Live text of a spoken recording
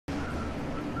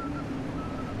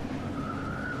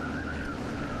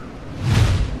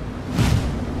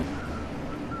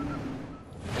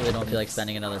feel like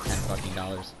spending another $10 fucking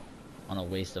on a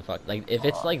waste of fuck. Like, if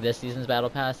it's like this season's battle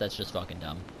pass, that's just fucking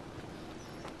dumb.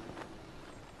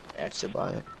 Yeah, I'd still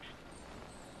buy it.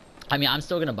 I mean, I'm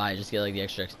still gonna buy it just to get like the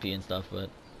extra XP and stuff, but I'm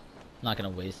not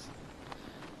gonna waste.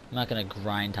 I'm not gonna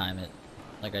grind time it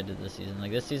like I did this season.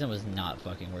 Like, this season was not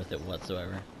fucking worth it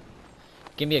whatsoever.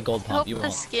 Give me a gold I pump. hope You the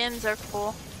won't. skins are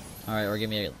cool. All right, or give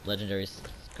me a legendary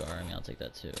scar. I mean, I'll take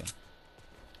that too.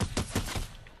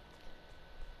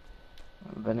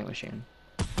 Vending machine.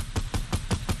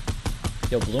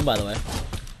 Yo, Bloom, by the way.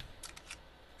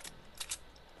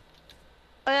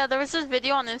 Oh yeah, there was this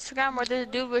video on Instagram where this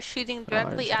dude was shooting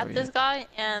directly at this guy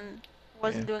and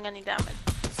wasn't doing any damage.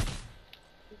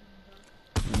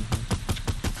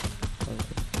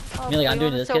 Oh, I mean, like, I'm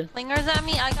doing this throw kid. flingers at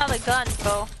me? I got a gun,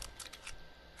 bro.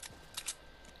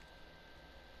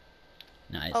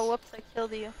 Nice. Oh, whoops, I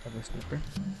killed you. Have a sniper?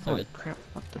 Oh, Oh, good. crap.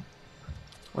 What the?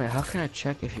 Wait, how can I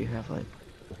check if you have, like...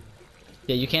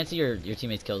 Yeah, you can't see your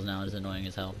teammates' kills now. It's annoying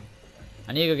as hell.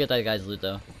 I need to go get that guy's loot,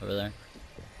 though, over there.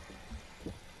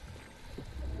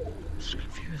 It's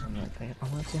confusing, like, I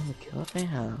want to see how many kills they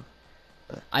have.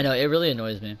 But... I know, it really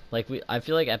annoys me. Like, I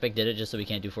feel like Epic did it just so we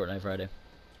can't do Fortnite Friday.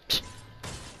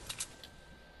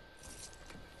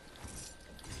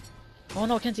 Oh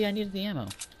no, Kenzie, I needed the ammo.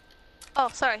 Oh,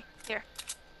 sorry. Here.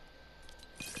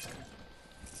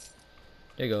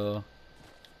 There you go.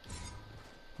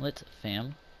 Lit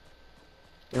fam.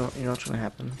 You know what's gonna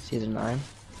happen? Season 9?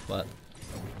 What?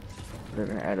 They're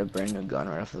gonna add a brand new gun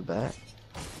right off the bat.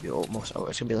 It's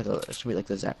gonna be like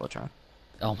the Zachlotron.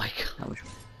 Oh my god. How much?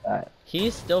 That.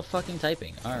 He's still fucking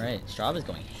typing. Alright, Straub is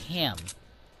going ham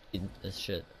in this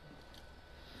shit.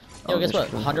 Yo, guess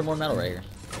what? 100 more metal right here.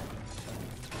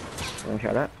 You wanna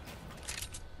try that?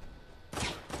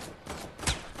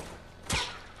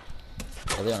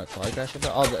 Are they on a quad crash?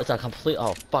 Oh, it's a complete.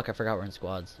 Oh, fuck, I forgot we're in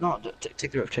squads. No,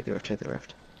 take the rift, take the rift, take the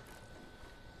rift.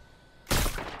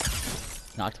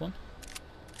 Knocked one?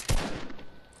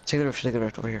 Take the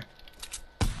rift over here.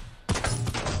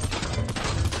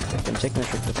 I'm taking the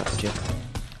rift without you.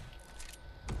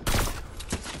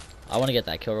 I want to get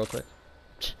that kill real quick.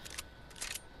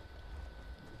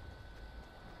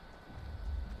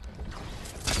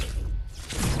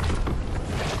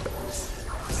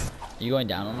 Are you going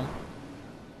down on them?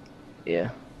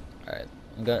 Yeah. Alright,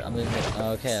 I'm good. I'm gonna get.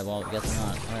 Okay, well, I guess I'm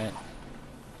not. Alright.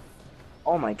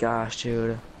 Oh my gosh,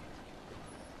 dude.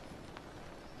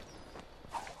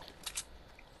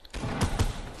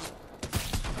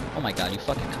 Oh my god, you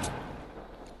fucking.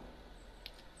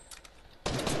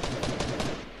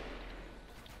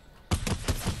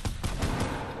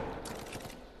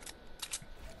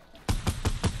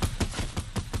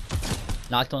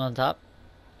 Knocked one on top.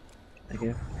 Thank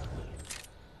you.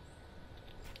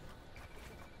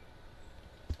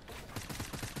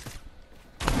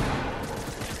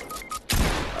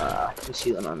 He's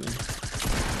healing on me.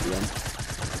 Yeah.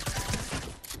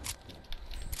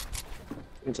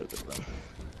 It's a good one.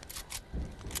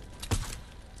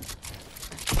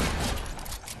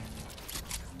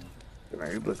 Get my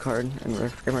reboot card and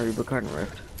rift. Get my reboot card and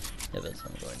rift. Yeah, that's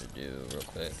what I'm going to do real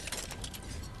quick.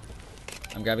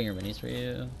 I'm grabbing your minis for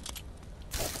you.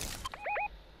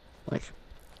 Like.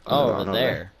 Oh, over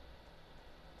there.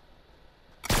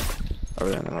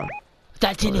 Over there in the run.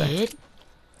 That didn't hit?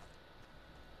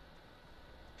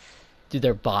 Dude,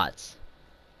 they're bots.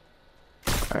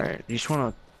 Alright, you just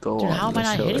wanna go. Dude, how am I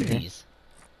not hitting here? these?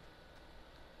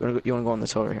 You wanna go on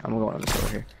this over here? I'm gonna go on this over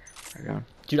here. Right down.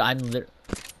 Dude,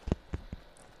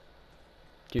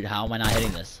 Dude, how am I not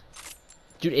hitting this?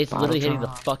 Dude, it's literally hitting the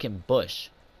fucking bush.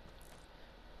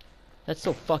 That's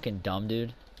so fucking dumb,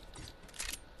 dude.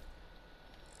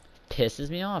 Pisses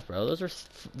me off, bro. Those were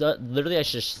literally I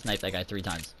should have sniped that guy 3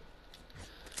 times.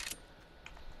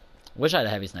 Wish I had a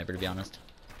heavy sniper, to be honest.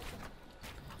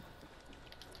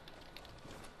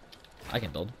 I can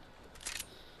build.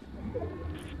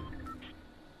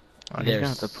 Oh, you're gonna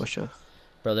have to push us.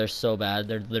 Bro, they're so bad.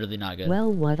 They're literally not good.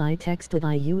 Well, what I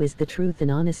texted you is the truth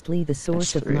and honestly the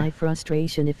source of my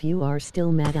frustration. If you are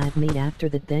still mad at me after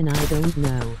that, then I don't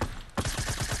know.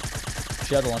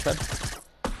 She had the launch pad.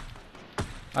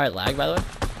 Alright, lag, by the way.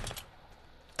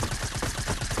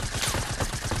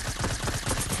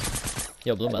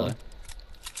 Yo, Bloom, by the way.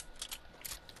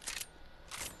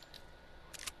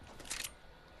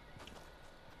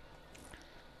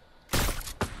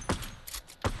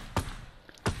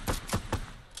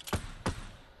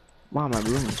 Wow, my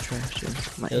room is trash, dude.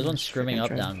 There's one screaming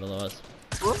up down below us.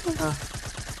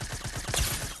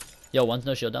 Yo, one's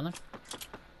no shield down there.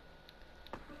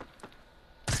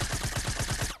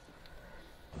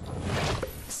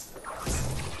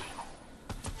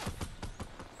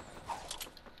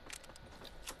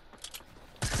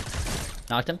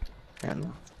 Knocked him. And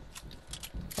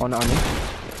one on me.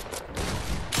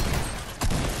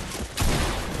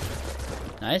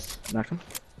 Nice. Knocked him.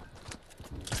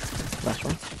 Last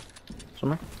one.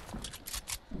 Somewhere.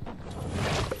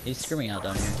 He's screaming out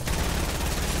down here.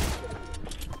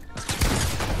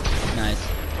 Nice.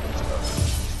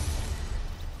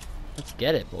 Let's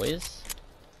get it, boys.